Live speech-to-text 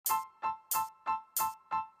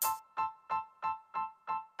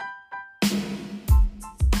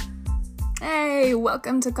Hey,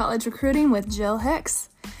 welcome to College Recruiting with Jill Hicks.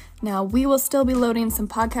 Now, we will still be loading some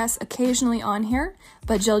podcasts occasionally on here,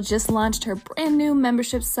 but Jill just launched her brand new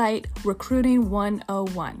membership site, Recruiting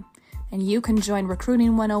 101. And you can join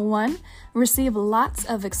Recruiting 101, receive lots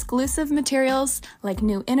of exclusive materials like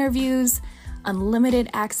new interviews, unlimited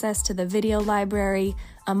access to the video library,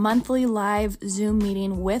 a monthly live Zoom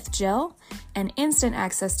meeting with Jill, and instant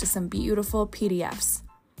access to some beautiful PDFs.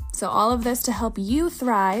 So all of this to help you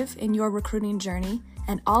thrive in your recruiting journey,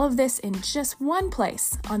 and all of this in just one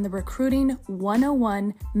place on the Recruiting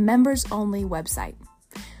 101 members-only website.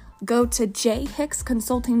 Go to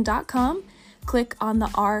jhicksconsulting.com, click on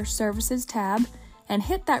the Our Services tab, and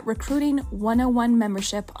hit that Recruiting 101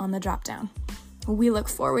 membership on the dropdown. We look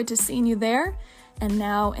forward to seeing you there, and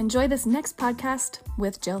now enjoy this next podcast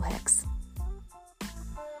with Jill Hicks.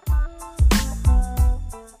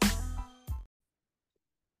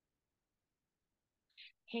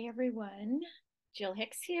 Hey everyone, Jill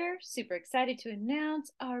Hicks here. Super excited to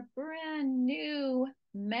announce our brand new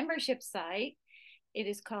membership site. It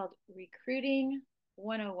is called Recruiting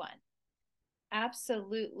 101.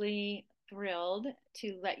 Absolutely thrilled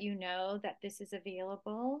to let you know that this is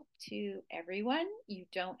available to everyone. You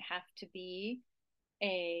don't have to be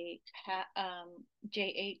a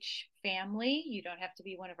JH family. You don't have to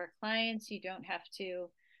be one of our clients. You don't have to,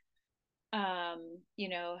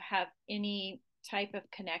 have any type of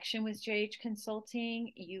connection with JH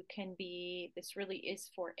Consulting. You can be, this really is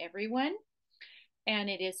for everyone, and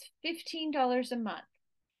it is $15 a month.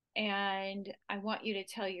 And I want you to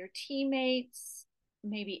tell your teammates,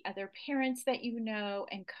 maybe other parents that you know,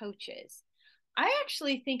 and coaches. I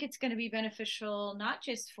actually think it's going to be beneficial not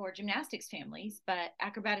just for gymnastics families, but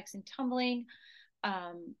acrobatics and tumbling,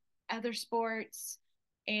 other sports,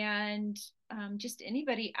 and just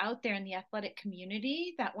anybody out there in the athletic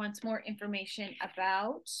community that wants more information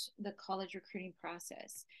about the college recruiting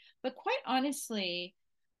process. But quite honestly,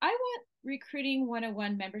 I want Recruiting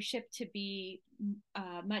 101 membership to be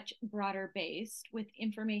much broader based with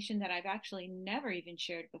information that I've actually never even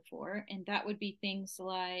shared before. And that would be things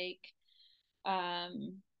like, how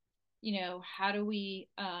do we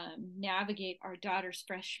navigate our daughter's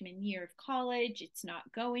freshman year of college? It's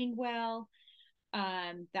not going well.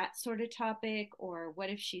 That sort of topic. Or what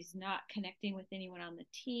if she's not connecting with anyone on the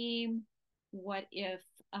team? What if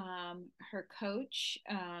her coach,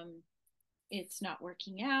 it's not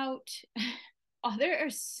working out? There are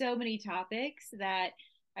so many topics that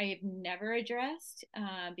I have never addressed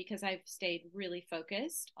because I've stayed really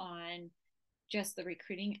focused on just the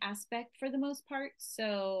recruiting aspect for the most part.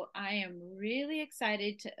 So I am really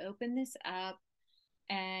excited to open this up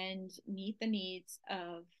and meet the needs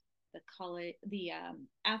of the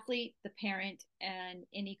athlete, the parent, and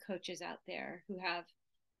any coaches out there who have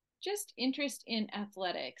just interest in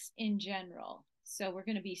athletics in general. So I'm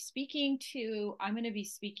going to be speaking to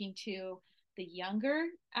the younger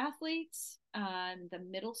athletes, the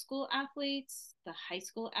middle school athletes, the high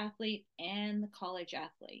school athlete, and the college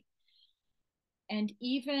athlete. And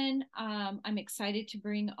even I'm excited to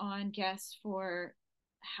bring on guests for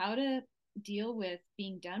how to deal with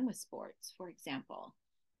being done with sports, for example.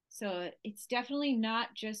 So it's definitely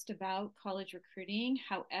not just about college recruiting.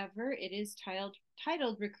 However, it is titled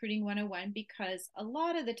Recruiting 101 because a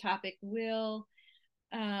lot of the topic will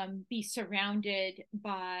be surrounded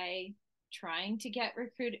by trying to get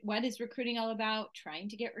recruited. What is recruiting all about? Trying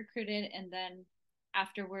to get recruited, and then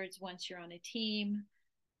afterwards, once you're on a team.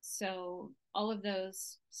 So all of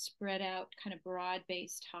those spread out kind of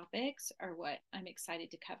broad-based topics are what I'm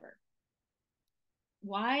excited to cover.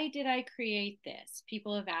 Why did I create this?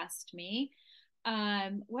 People have asked me.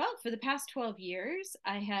 Well, for the past 12 years,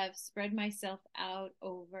 I have spread myself out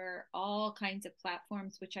over all kinds of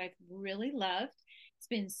platforms, which I've really loved. It's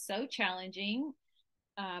been so challenging.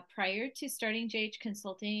 Prior to starting JH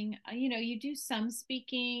Consulting, you do some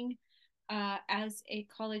speaking as a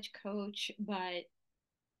college coach, but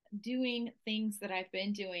doing things that I've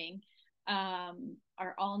been doing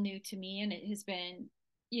are all new to me, and it has been,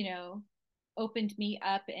 opened me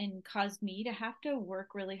up and caused me to have to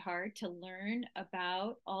work really hard to learn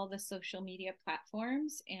about all the social media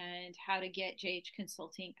platforms and how to get JH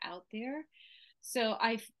Consulting out there. So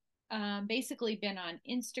I've basically been on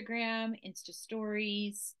Instagram, Insta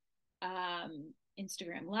Stories,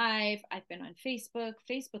 Instagram Live. I've been on Facebook,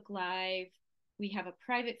 Facebook Live. We have a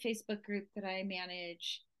private Facebook group that I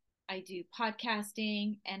manage. I do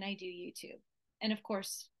podcasting, and I do YouTube. And of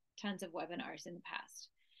course, tons of webinars in the past.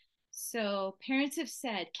 So parents have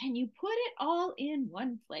said, can you put it all in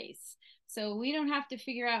one place so we don't have to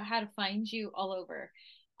figure out how to find you all over?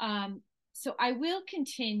 So I will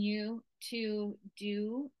continue to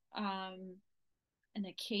do an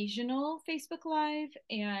occasional Facebook Live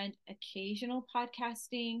and occasional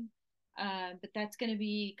podcasting, but that's going to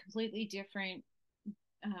be completely different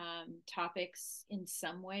topics in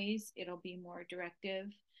some ways. It'll be more directive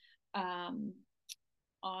um,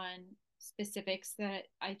 on specifics that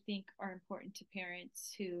I think are important to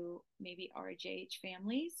parents who maybe are JH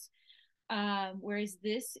families. Whereas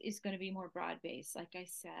this is going to be more broad based, like I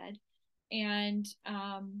said. And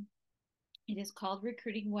it is called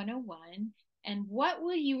Recruiting 101. And what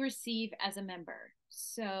will you receive as a member?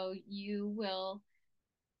 So you will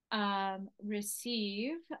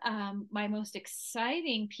receive my most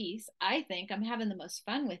exciting piece, I think I'm having the most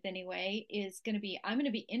fun with anyway, is going to be I'm going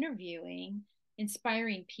to be interviewing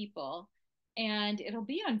inspiring people, and it'll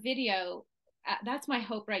be on video. That's my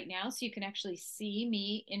hope right now, so you can actually see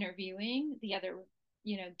me interviewing the other,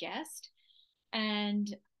 guest.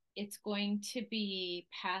 And it's going to be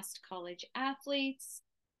past college athletes,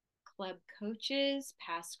 club coaches,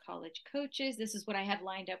 past college coaches. This is what I have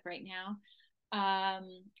lined up right now.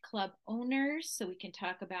 Club owners, so we can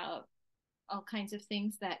talk about all kinds of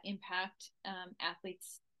things that impact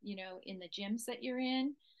athletes, in the gyms that you're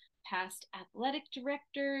in. Past athletic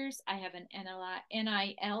directors. I have an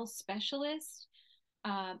NIL specialist.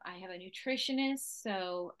 I have a nutritionist.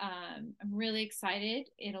 So I'm really excited.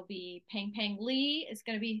 It'll be Peng Peng Lee is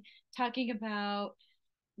going to be talking about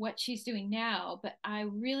what she's doing now, but I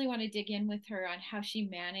really want to dig in with her on how she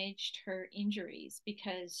managed her injuries,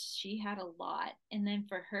 because she had a lot. And then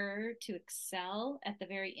for her to excel at the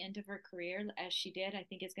very end of her career as she did, I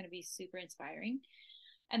think is going to be super inspiring.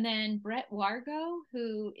 And then Brett Wargo,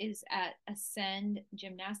 who is at Ascend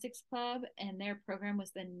Gymnastics Club, and their program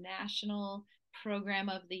was the National Program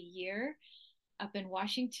of the Year up in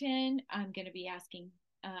Washington. I'm going to be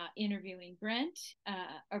interviewing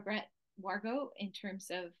Brett Wargo in terms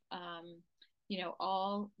of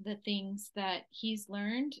all the things that he's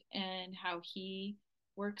learned and how he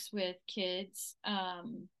works with kids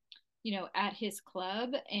at his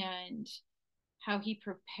club, and how he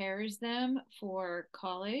prepares them for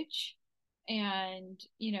college, and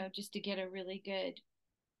just to get a really good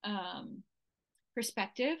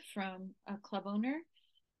perspective from a club owner.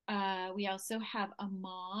 We also have a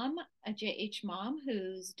mom, a JH mom,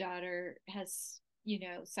 whose daughter has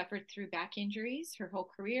suffered through back injuries her whole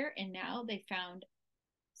career, and now they found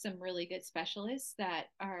some really good specialists that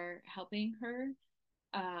are helping her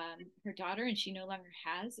daughter, and she no longer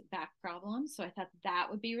has back problems. So I thought that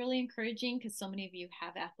would be really encouraging, because so many of you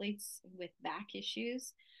have athletes with back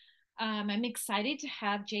issues. I'm excited to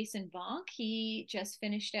have Jason Vonk. He just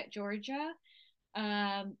finished at Georgia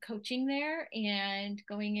coaching there and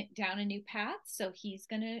going down a new path. So he's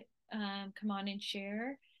going to come on and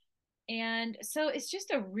share. And so it's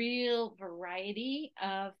just a real variety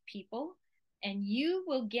of people. And you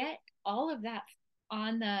will get all of that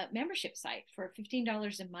on the membership site for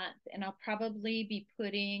 $15 a month. And I'll probably be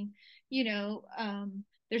putting,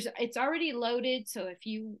 it's already loaded. So if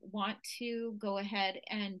you want to go ahead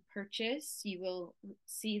and purchase, you will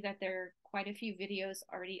see that there are quite a few videos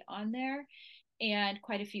already on there and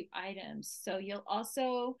quite a few items. So you'll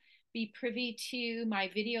also be privy to my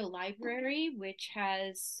video library, which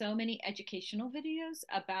has so many educational videos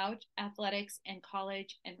about athletics and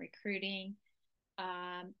college and recruiting,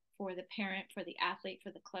 for the parent, for the athlete,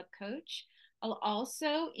 for the club coach.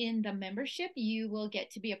 Also, in the membership, you will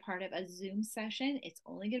get to be a part of a Zoom session. It's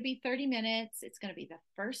only going to be 30 minutes. It's going to be the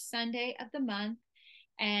first Sunday of the month.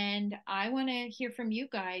 And I want to hear from you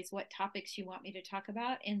guys what topics you want me to talk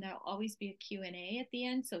about. And there'll always be a Q&A at the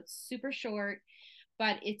end. So it's super short,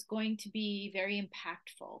 but it's going to be very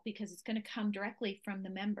impactful, because it's going to come directly from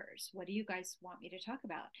the members. What do you guys want me to talk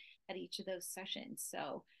about at each of those sessions?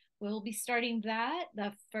 So we'll be starting that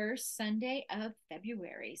the first Sunday of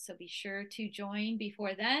February. So be sure to join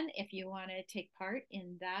before then if you want to take part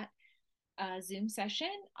in that Zoom session.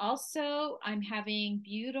 Also, I'm having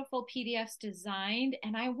beautiful PDFs designed,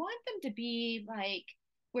 and I want them to be like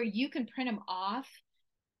where you can print them off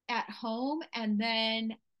at home and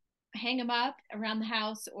then hang them up around the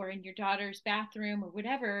house or in your daughter's bathroom or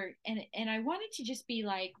whatever. And I wanted to just be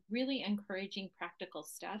like really encouraging practical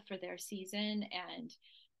stuff for their season and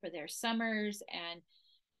for their summers. And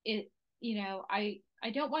it, I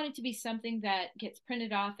don't want it to be something that gets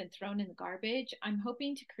printed off and thrown in the garbage. I'm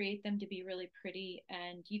hoping to create them to be really pretty,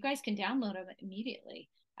 and you guys can download them immediately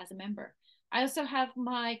as a member. I also have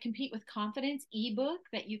my Compete with Confidence ebook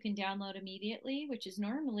that you can download immediately, which is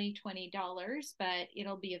normally $20, but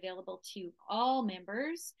it'll be available to all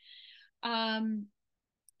members. So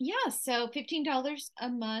 $15 a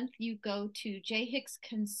month. You go to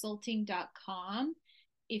jhicksconsulting.com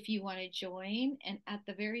if you want to join. And at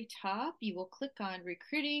the very top, you will click on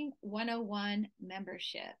Recruiting 101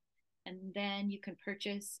 membership, and then you can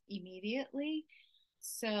purchase immediately.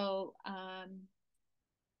 So,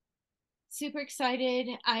 super excited.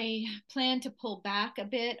 I plan to pull back a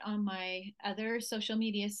bit on my other social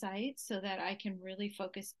media sites so that I can really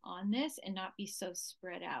focus on this and not be so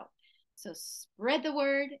spread out. So spread the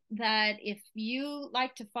word that if you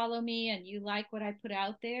like to follow me and you like what I put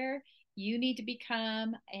out there, you need to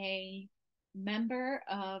become a member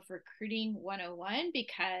of Recruiting 101,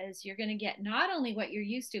 because you're going to get not only what you're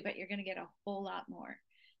used to, but you're going to get a whole lot more.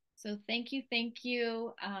 So thank you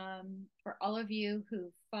for all of you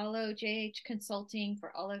who follow JH Consulting,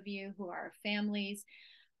 for all of you who are families.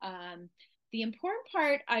 The important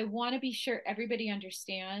part I want to be sure everybody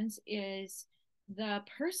understands is the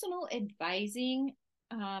personal advising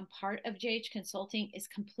part of JH Consulting is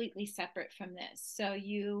completely separate from this. So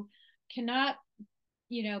you cannot,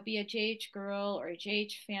 be a JH girl or a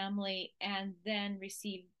JH family and then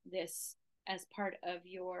receive this as part of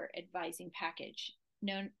your advising package.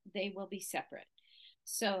 No, they will be separate.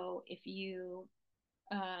 So if you,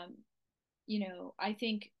 I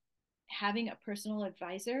think having a personal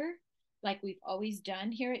advisor, like we've always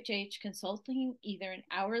done here at JH Consulting, either an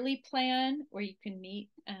hourly plan where you can meet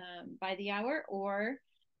by the hour, or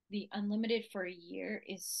the unlimited for a year,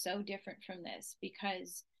 is so different from this,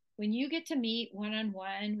 because when you get to meet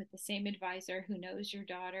one-on-one with the same advisor who knows your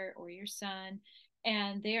daughter or your son,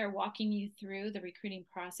 and they are walking you through the recruiting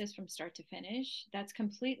process from start to finish, that's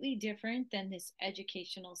completely different than this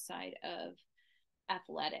educational side of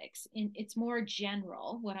athletics. It's more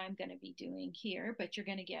general what I'm going to be doing here, but you're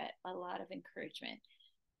going to get a lot of encouragement.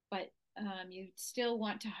 But you still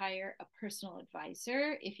want to hire a personal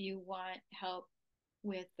advisor if you want help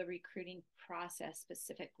with the recruiting process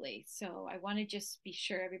specifically. So I want to just be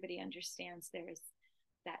sure everybody understands there's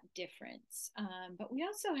that difference. But we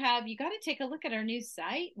also have, you got to take a look at our new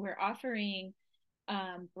site. We're offering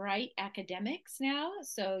Bright Academics now.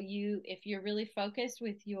 So if you're really focused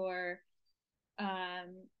with your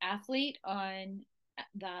athlete on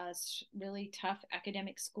the really tough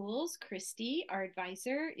academic schools, Christy, our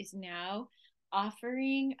advisor, is now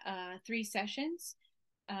offering 3 sessions.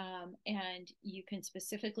 And you can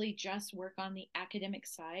specifically just work on the academic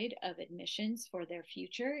side of admissions for their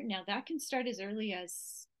future. Now, that can start as early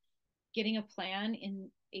as getting a plan in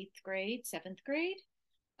 8th grade, 7th grade.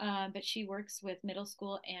 But she works with middle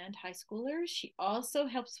school and high schoolers. She also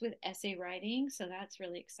helps with essay writing, so that's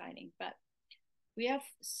really exciting. But we have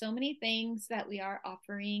so many things that we are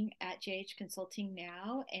offering at JH Consulting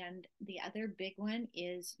now. And the other big one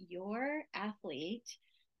is your athlete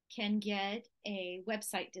can get a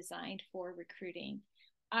website designed for recruiting.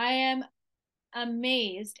 I am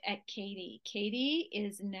amazed at Katie. Katie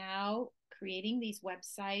is now creating these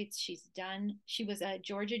websites. She was a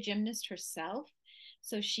Georgia gymnast herself.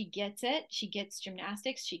 So she gets it. She gets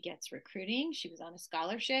gymnastics. She gets recruiting. She was on a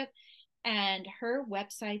scholarship, and her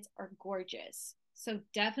websites are gorgeous. So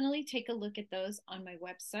definitely take a look at those on my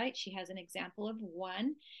website. She has an example of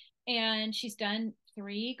one, and she's done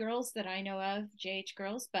 3 girls that I know of, JH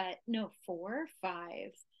girls, but no, 4, 5.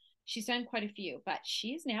 She's done quite a few, but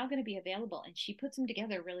she's now going to be available, and she puts them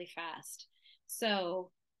together really fast.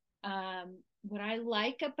 So what I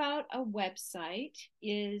like about a website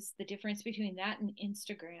is the difference between that and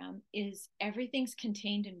Instagram is everything's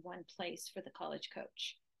contained in one place for the college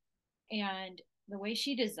coach. And the way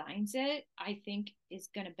she designs it, I think, is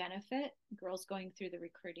going to benefit girls going through the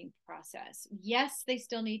recruiting process. Yes, they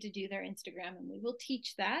still need to do their Instagram, and we will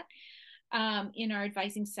teach that in our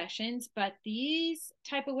advising sessions. But these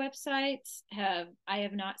type of websites I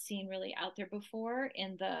have not seen really out there before,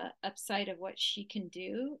 and the upside of what she can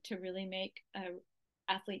do to really make a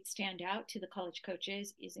athlete stand out to the college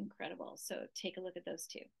coaches is incredible. So take a look at those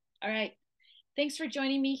too. All right. Thanks for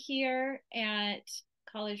joining me here at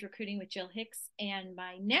College Recruiting with Jill Hicks. And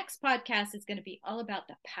my next podcast is going to be all about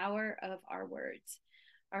the power of our words.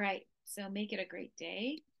 All right. So make it a great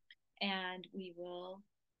day, and we will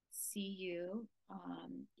see you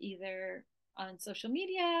either on social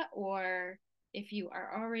media, or if you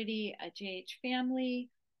are already a JH family,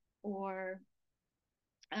 or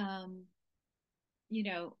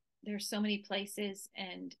there's so many places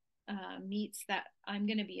and meets that I'm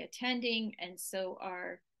going to be attending, and so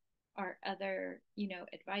are our other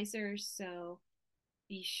advisors. So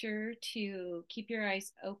be sure to keep your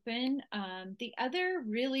eyes open. The other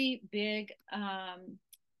really big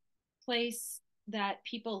place that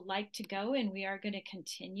people like to go, and we are going to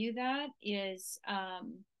continue that, is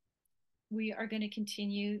we are going to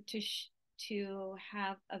continue to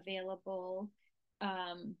have available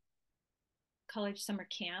college summer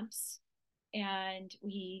camps, and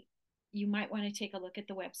you might want to take a look at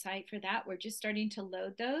the website for that. We're just starting to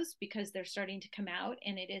load those because they're starting to come out,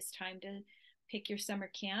 and it is time to pick your summer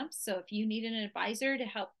camps. So if you need an advisor to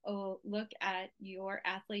help look at your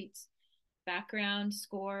athletes' background,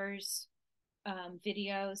 scores,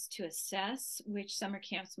 videos to assess which summer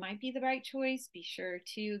camps might be the right choice, be sure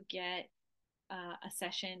to get a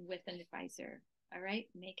session with an advisor. All right,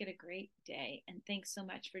 make it a great day. And thanks so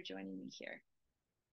much for joining me here.